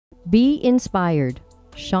Be inspired.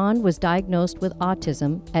 Sean was diagnosed with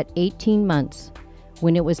autism at 18 months.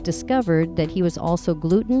 When it was discovered that he was also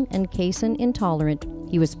gluten and casein intolerant,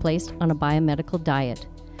 he was placed on a biomedical diet.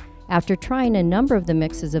 After trying a number of the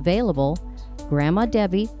mixes available, Grandma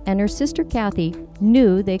Debbie and her sister Kathy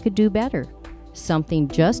knew they could do better. Something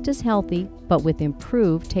just as healthy, but with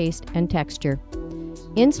improved taste and texture.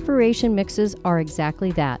 Inspiration Mixes are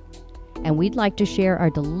exactly that, and we'd like to share our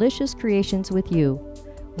delicious creations with you.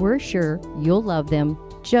 We're sure you'll love them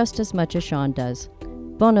just as much as Sean does.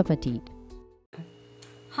 Bon appetit.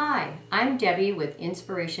 Hi, I'm Debbie with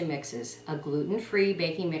Inspiration Mixes, a gluten-free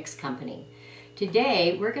baking mix company.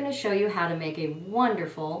 Today, we're going to show you how to make a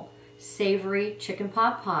wonderful, savory chicken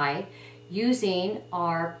pot pie using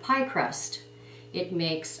our pie crust. It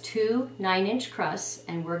makes 2 9-inch crusts,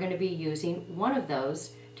 and we're going to be using one of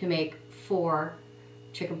those to make 4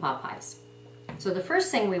 chicken pot pies. So the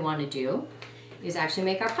first thing we want to do is actually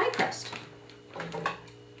make our pie crust.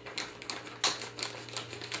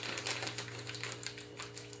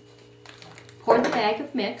 Pour the bag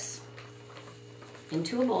of mix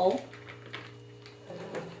into a bowl,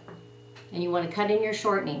 and you want to cut in your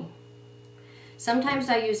shortening. Sometimes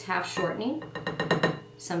I use half shortening,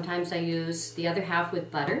 sometimes I use the other half with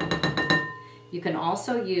butter. You can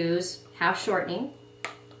also use half shortening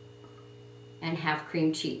and half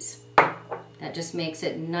cream cheese. That just makes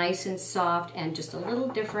it nice and soft and just a little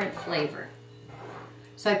different flavor.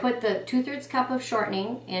 So I put the 2/3 cup of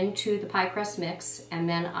shortening into the pie crust mix, and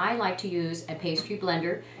then I like to use a pastry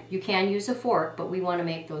blender. You can use a fork, but we want to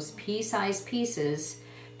make those pea-sized pieces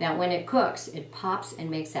that when it cooks, it pops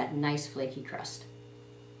and makes that nice flaky crust.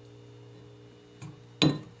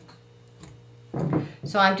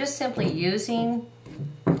 So I'm just simply using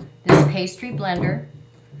this pastry blender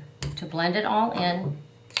to blend it all in.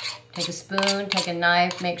 Take a spoon, take a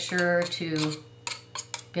knife, make sure to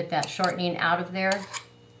get that shortening out of there.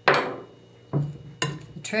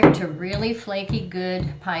 The trick to really flaky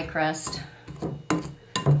good pie crust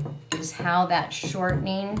is how that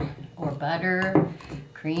shortening or butter,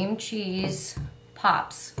 cream cheese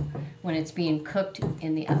pops when it's being cooked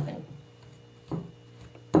in the oven.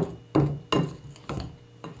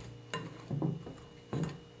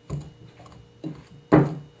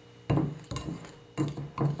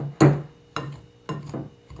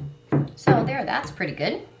 So there, that's pretty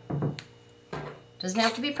good. Doesn't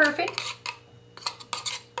have to be perfect.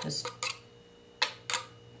 Just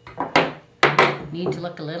need to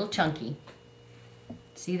look a little chunky.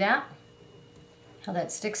 See that? How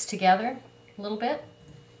that sticks together a little bit?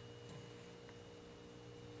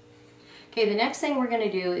 Okay, the next thing we're going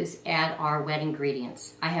to do is add our wet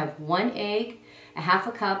ingredients. I have 1 egg, a half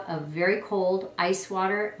a cup of very cold ice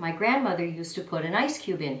water. My grandmother used to put an ice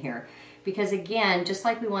cube in here because, again, just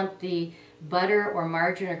like we want the butter or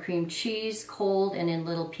margarine or cream cheese cold and in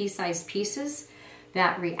little pea-sized pieces,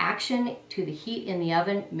 that reaction to the heat in the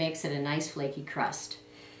oven makes it a nice flaky crust.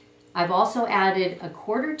 I've also added a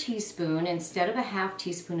 1/4 teaspoon instead of a half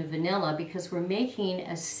teaspoon of vanilla because we're making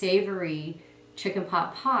a savory chicken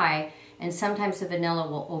pot pie, and sometimes the vanilla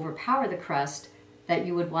will overpower the crust that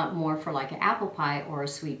you would want more for like an apple pie or a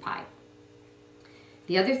sweet pie.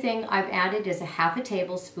 The other thing I've added is a half a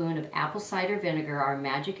tablespoon of apple cider vinegar, our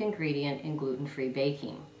magic ingredient in gluten-free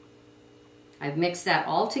baking. I've mixed that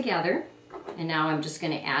all together, and now I'm just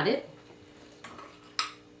going to add it.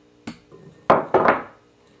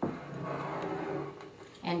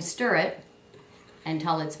 And stir it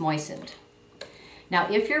until it's moistened. Now,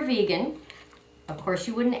 if you're vegan, of course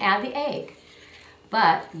you wouldn't add the egg,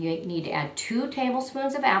 but you need to add 2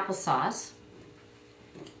 tablespoons of applesauce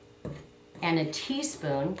and a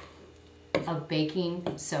teaspoon of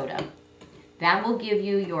baking soda. That will give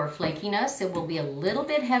you your flakiness. It will be a little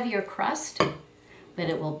bit heavier crust, but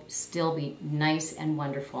it will still be nice and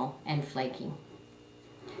wonderful and flaky.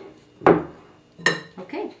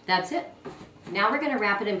 Okay, that's it. Now we're going to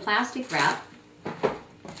wrap it in plastic wrap.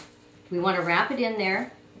 We want to wrap it in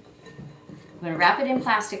there. We're going to wrap it in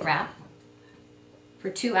plastic wrap for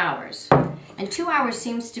 2 hours. And 2 hours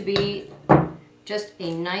seems to be just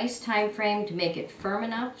a nice time frame to make it firm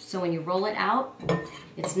enough so when you roll it out,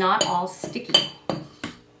 it's not all sticky.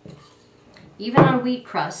 Even on wheat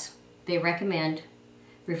crusts, they recommend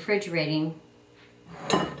refrigerating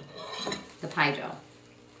the pie dough.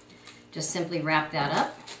 Just simply wrap that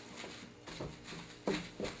up.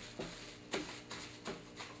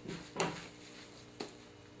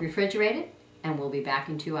 Refrigerate it, and we'll be back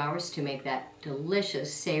in 2 hours to make that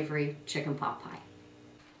delicious savory chicken pot pie.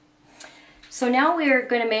 So now we're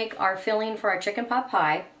going to make our filling for our chicken pot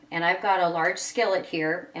pie, and I've got a large skillet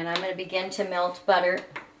here, and I'm going to begin to melt butter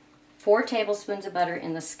 4 tablespoons of butter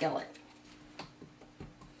in the skillet.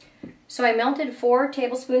 So I melted 4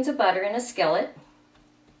 tablespoons of butter in a skillet.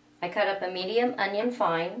 I cut up a medium onion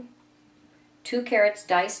fine, 2 carrots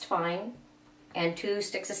diced fine, and 2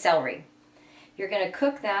 sticks of celery. You're going to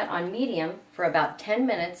cook that on medium for about 10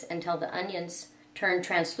 minutes until the onions turn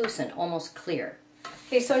translucent, almost clear.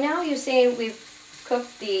 Okay, so now you see we've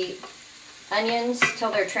cooked the onions till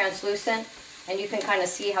they're translucent, and you can kind of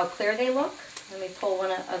see how clear they look. Let me pull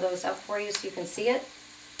one of those up for you so you can see it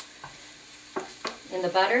in the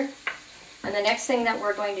butter. And the next thing that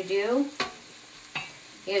we're going to do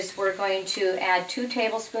is we're going to add 2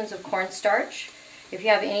 tablespoons of cornstarch. If you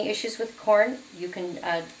have any issues with corn, you can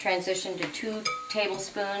transition to 2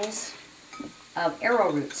 tablespoons of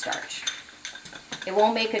arrowroot starch. It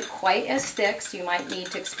won't make it quite as thick, so you might need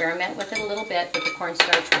to experiment with it a little bit, but the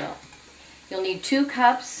cornstarch will. You'll need 2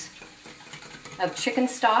 cups of chicken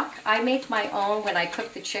stock. I make my own when I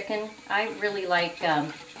cook the chicken. I really like,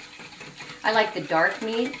 I like the dark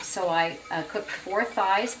meat, so I cooked 4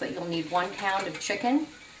 thighs, but you'll need 1 pound of chicken.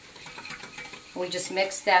 We just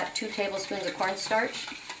mix that 2 tablespoons of cornstarch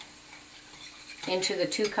into the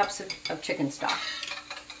 2 cups of chicken stock.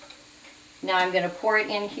 Now I'm going to pour it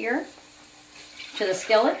in here to the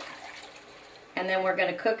skillet, and then we're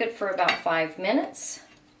going to cook it for about 5 minutes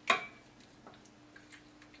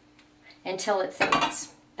until it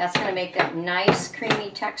thickens. That's going to make that nice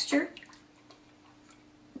creamy texture.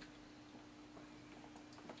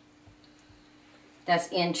 That's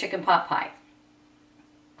in chicken pot pie.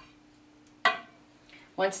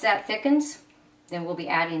 Once that thickens, then we'll be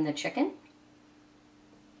adding the chicken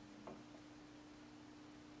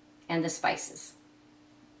and the spices.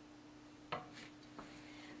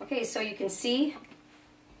 Okay, so you can see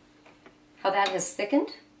how that has thickened.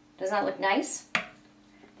 Doesn't that look nice?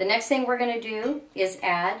 The next thing we're going to do is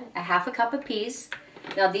add a half a cup of peas.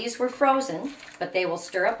 Now these were frozen, but they will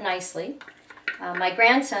stir up nicely. My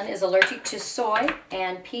grandson is allergic to soy,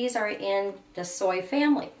 and peas are in the soy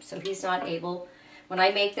family, so he's not able. When I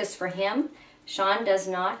make this for him, Sean does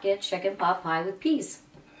not get chicken pot pie with peas.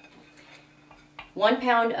 1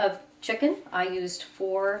 pound of chicken, I used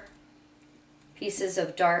 4 pieces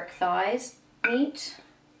of dark thighs meat,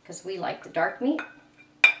 because we like the dark meat.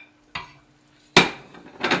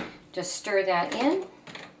 Just stir that in.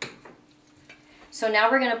 So now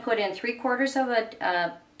we're going to put in 3/4 of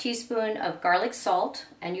a teaspoon of garlic salt,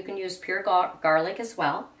 and you can use pure garlic as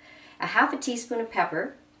well, a half a teaspoon of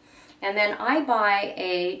pepper, and then I buy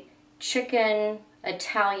a chicken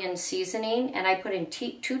Italian seasoning, and I put in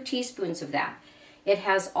 2 teaspoons of that. It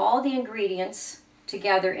has all the ingredients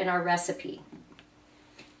together in our recipe.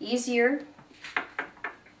 Easier,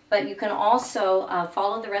 but you can also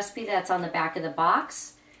follow the recipe that's on the back of the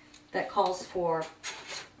box that calls for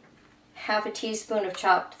half a teaspoon of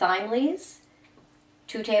chopped thyme leaves,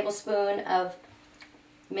 2 tablespoons of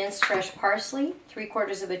minced fresh parsley,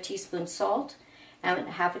 3/4 of a teaspoon salt, and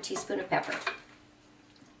half a teaspoon of pepper.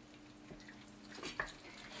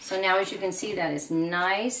 So now, as you can see, that is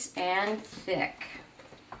nice and thick.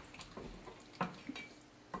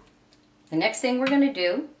 The next thing we're going to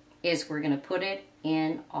do is we're going to put it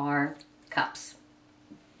in our cups.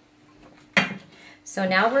 So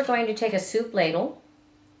now we're going to take a soup ladle,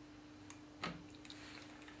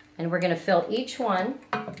 and we're going to fill each one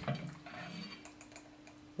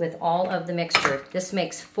with all of the mixture. This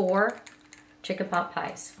makes 4 chicken pot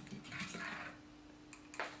pies.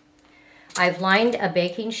 I've lined a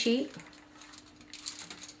baking sheet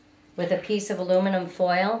with a piece of aluminum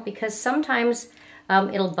foil because sometimes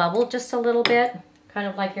it'll bubble just a little bit, kind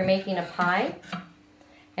of like you're making a pie,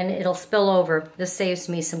 and it'll spill over. This saves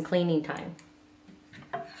me some cleaning time.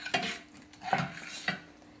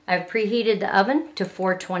 I've preheated the oven to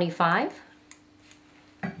 425.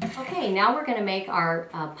 Okay, now we're going to make our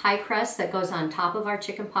pie crust that goes on top of our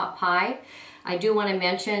chicken pot pie. I do want to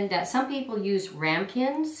mention that some people use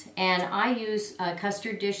ramekins, and I use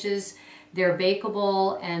custard dishes. They're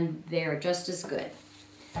bakeable and they're just as good.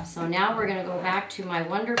 So now we're going to go back to my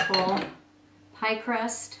wonderful pie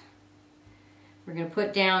crust. We're going to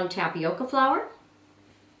put down tapioca flour.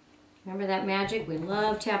 Remember that magic? We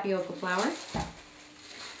love tapioca flour.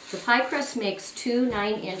 The pie crust makes 2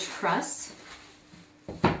 9-inch crusts.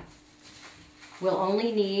 We'll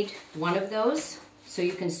only need 1 of those, so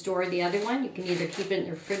you can store the other one. You can either keep it in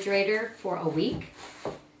the refrigerator for a week,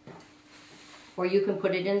 or you can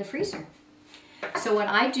put it in the freezer. So what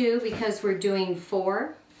I do, because we're doing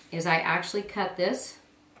 4, is I actually cut this.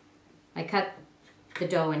 I cut the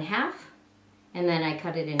dough in half, and then I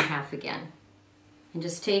cut it in half again. And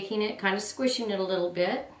just taking it, kind of squishing it a little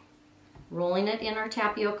bit, rolling it in our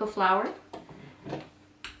tapioca flour.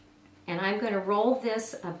 And I'm going to roll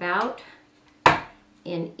this about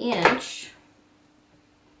an inch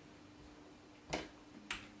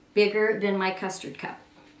bigger than my custard cup.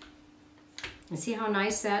 And see how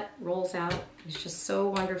nice that rolls out? It's just so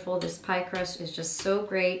wonderful. This pie crust is just so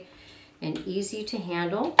great and easy to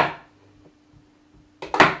handle.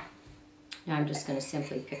 Now I'm just going to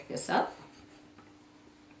simply pick this up.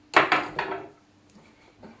 And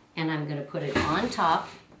I'm going to put it on top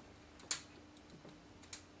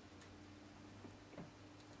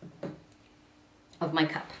of my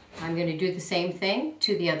cup. I'm going to do the same thing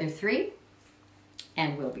to the other three,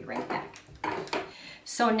 and we'll be right back.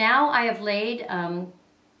 So now I have laid a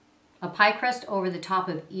pie crust over the top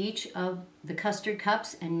of each of the custard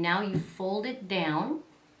cups, and now you fold it down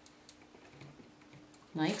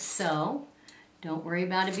like so. Don't worry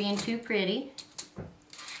about it being too pretty.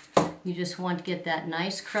 You just want to get that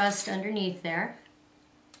nice crust underneath there.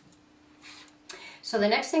 So the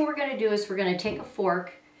next thing we're going to do is we're going to take a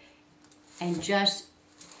fork and just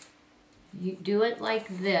you do it like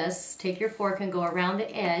this. Take your fork and go around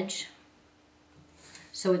the edge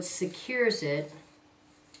so it secures it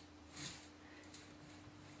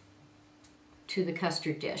to the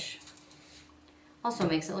custard dish. Also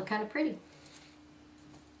makes it look kind of pretty.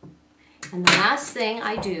 And the last thing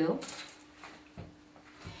I do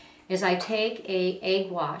is I take a egg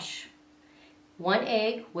wash, 1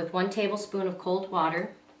 egg with 1 tablespoon of cold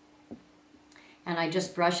water, and I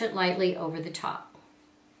just brush it lightly over the top.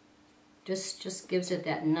 Just gives it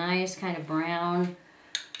that nice kind of brown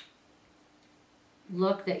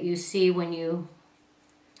look that you see when you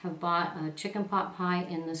have bought a chicken pot pie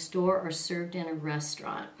in the store or served in a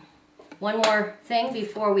restaurant. One more thing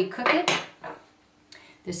before we cook it.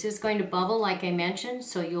 This is going to bubble like I mentioned,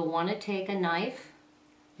 so you'll want to take a knife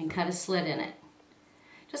and cut a slit in it,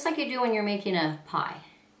 just like you do when you're making a pie.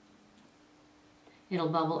 It'll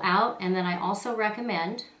bubble out, and then I also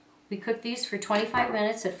recommend we cook these for 25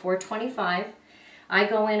 minutes at 425. I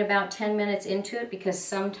go in about 10 minutes into it because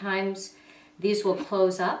sometimes these will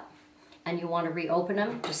close up and you want to reopen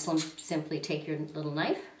them. Just simply take your little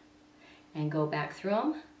knife and go back through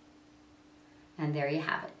them, and there you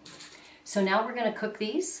have it. So now we're going to cook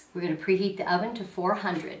these. We're going to preheat the oven to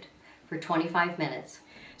 400 for 25 minutes.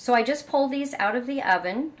 So I just pulled these out of the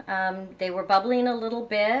oven. They were bubbling a little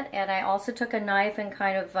bit, and I also took a knife and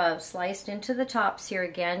kind of sliced into the tops here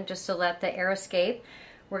again just to let the air escape.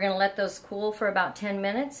 We're going to let those cool for about 10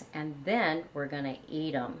 minutes, and then we're going to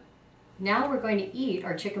eat them. Now we're going to eat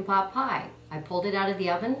our chicken pot pie. I pulled it out of the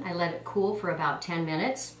oven. I let it cool for about 10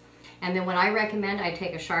 minutes. And then what I recommend, I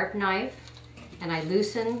take a sharp knife and I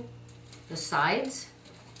loosen the sides.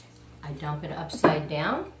 I dump it upside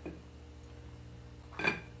down.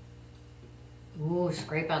 Ooh,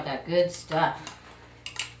 scrape out that good stuff.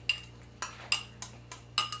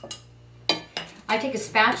 I take a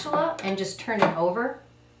spatula and just turn it over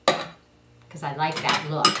because I like that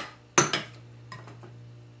look.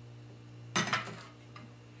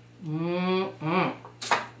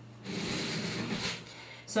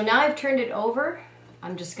 So now I've turned it over.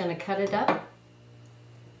 I'm just going to cut it up.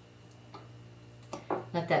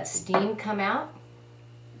 Let that steam come out.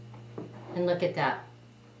 And look at that.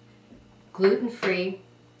 Gluten-free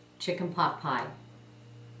chicken pot pie.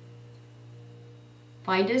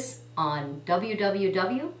 Find us on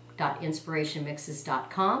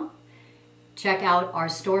www.inspirationmixes.com. Check out our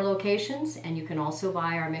store locations, and you can also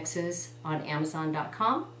buy our mixes on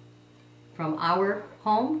Amazon.com. From our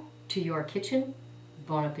home to your kitchen,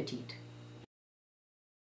 bon appetit.